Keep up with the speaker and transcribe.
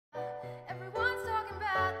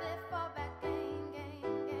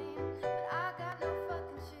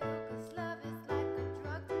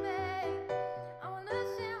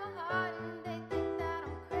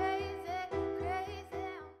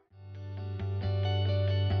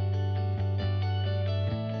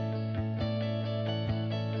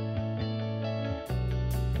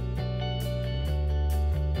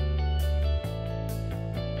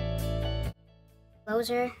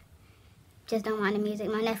Composer. Just don't mind the music.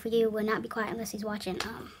 My nephew will not be quiet unless he's watching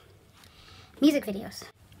music videos.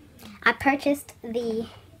 I purchased the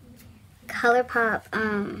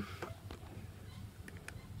Colourpop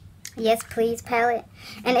Yes Please palette,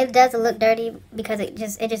 and it does look dirty because it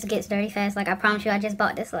just gets dirty fast. Like, I promise you, I just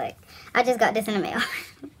bought this, like, I just got this in the mail.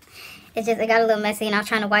 It got a little messy, and I was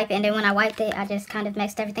trying to wipe it, and then when I wiped it, I just kind of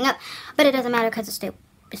messed everything up. But it doesn't matter because it's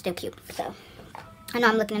still cute. So I know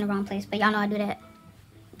I'm looking in the wrong place, but y'all know I do that.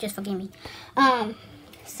 Just forgive me.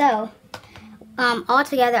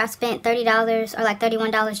 Altogether I spent $30 or like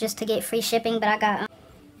 $31 just to get free shipping, but I got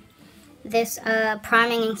this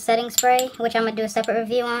priming and setting spray, which I'm gonna do a separate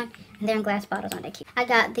review on, and they're in glass bottles. Aren't they cute? I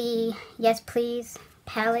got the Yes Please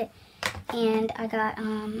palette, and I got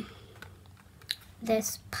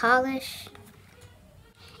this polish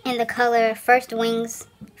in the color First Wings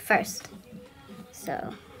First.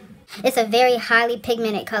 So it's a very highly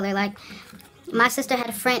pigmented color. Like, my sister had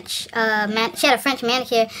a French she had a French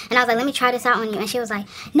manicure, and I was like, let me try this out on you, and she was like,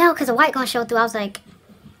 no, because the white gonna show through. I was like,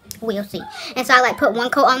 we'll see. And so I like put one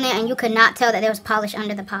coat on there, and you could not tell that there was polish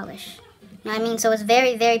under the polish. You know what I mean? So it's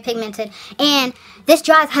very, very pigmented, and this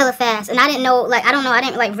dries hella fast. And I didn't know, like, I don't know, I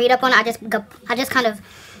didn't like read up on it. I just kind of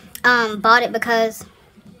bought it because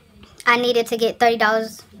I needed to get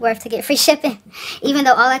 $30 worth to get free shipping, even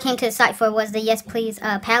though all I came to the site for was the Yes Please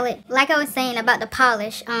palette. Like I was saying about the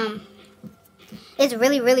polish, it's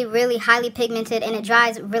really, really, really highly pigmented, and it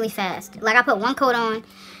dries really fast. Like, I put one coat on,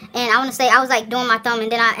 and I want to say I was like doing my thumb,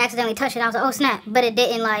 and then I accidentally touched it, and I was like, oh snap. But it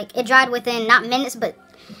didn't. Like, it dried within not minutes, but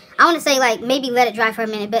I want to say like maybe let it dry for a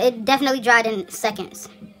minute, but it definitely dried in seconds.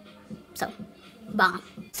 So bomb.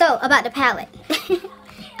 So about the palette.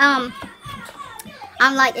 I'm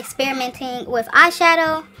like experimenting with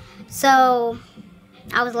eyeshadow, so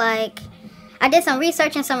I was like, I did some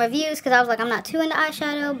research and some reviews because I was like, I'm not too into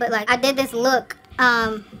eyeshadow, but like I did this look.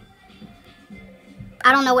 I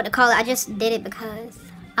don't know what to call it. I just did it because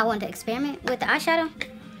I wanted to experiment with the eyeshadow.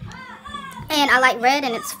 And I like red,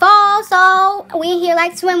 and it's fall, so we in here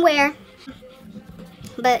like swimwear.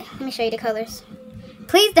 But let me show you the colors.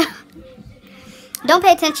 Please don't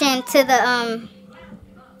pay attention to the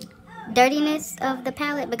dirtiness of the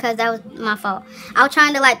palette, because that was my fault. I was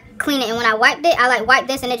trying to like clean it, and when I wiped it, I like wiped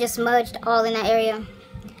this, and it just smudged all in that area.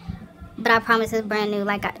 But I promise it's brand new.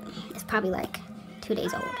 Like, it's probably like 2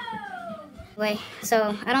 days old. Anyway,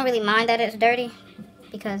 so I don't really mind that it's dirty,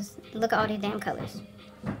 because look at all these damn colors.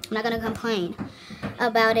 I'm not gonna complain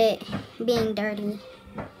about it being dirty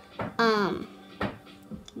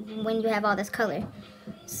when you have all this color.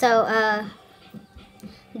 So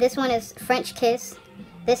this one is French Kiss.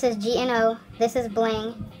 This is GNO. This is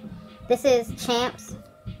Bling. This is Champs.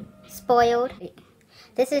 Spoiled.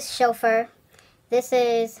 This is Chauffeur. This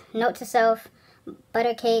is Note to Self.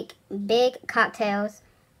 Butter Cake. Big Cocktails.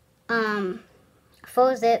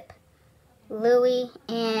 Full Zip. Louis,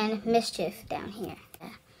 and Mischief down here. Yeah.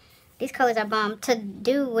 These colors are bomb. To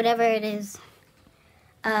do whatever it is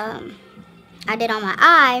I did on my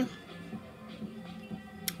eye,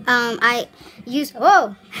 I used,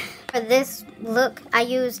 whoa, for this look, I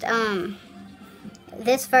used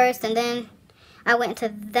this first, and then I went to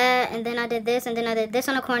that, and then I did this, and then I did this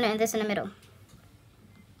on the corner and this in the middle.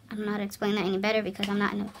 I don't know how to explain that any better because I'm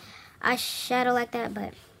not in an eyeshadow like that,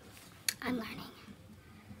 but I'm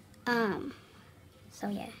learning. So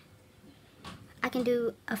yeah, I can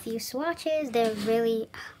do a few swatches. They're really,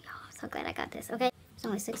 oh, I'm so glad I got this. Okay, it's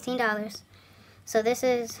only $16. So this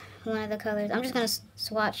is one of the colors. I'm just gonna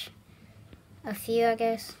swatch a few, I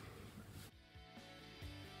guess.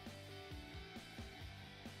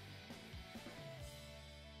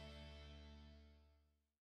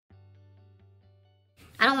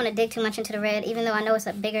 I don't want to dig too much into the red, even though I know it's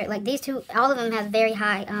a bigger, like these two, all of them have very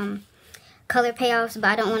high color payoffs, but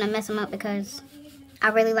I don't want to mess them up because I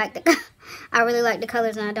really like the I really like the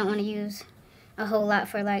colors, and I don't want to use a whole lot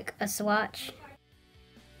for like a swatch.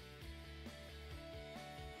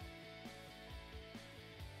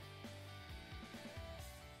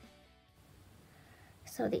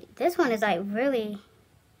 So this one is like really,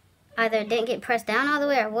 either didn't get pressed down all the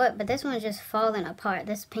way or what, but this one's just falling apart.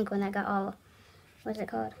 This pink one that got all, what's it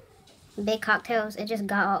called? Big Cocktails. It just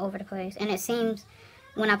got all over the place. And it seems,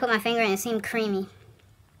 when I put my finger in, it seemed creamy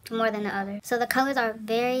more than the other. So the colors are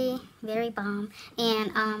very, very bomb.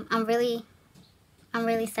 And I'm really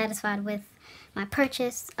satisfied with my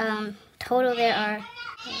purchase. Total there are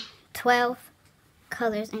 12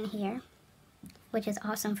 colors in here, which is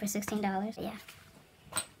awesome for $16. Yeah.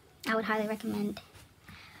 I would highly recommend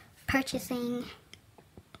purchasing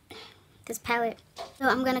this palette. So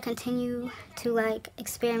I'm gonna continue to like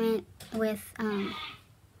experiment with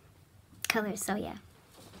colors. So yeah,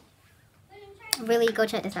 really go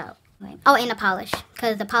check this out. Oh, and the polish,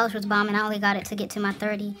 because the polish was bomb and I only got it to get to my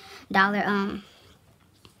 $30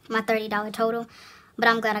 total, but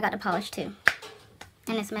I'm glad I got the polish too.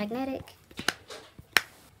 And it's magnetic.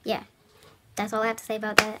 Yeah, that's all I have to say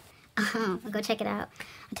about that. Go check it out.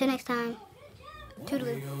 Until next time,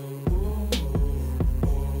 toodaloo.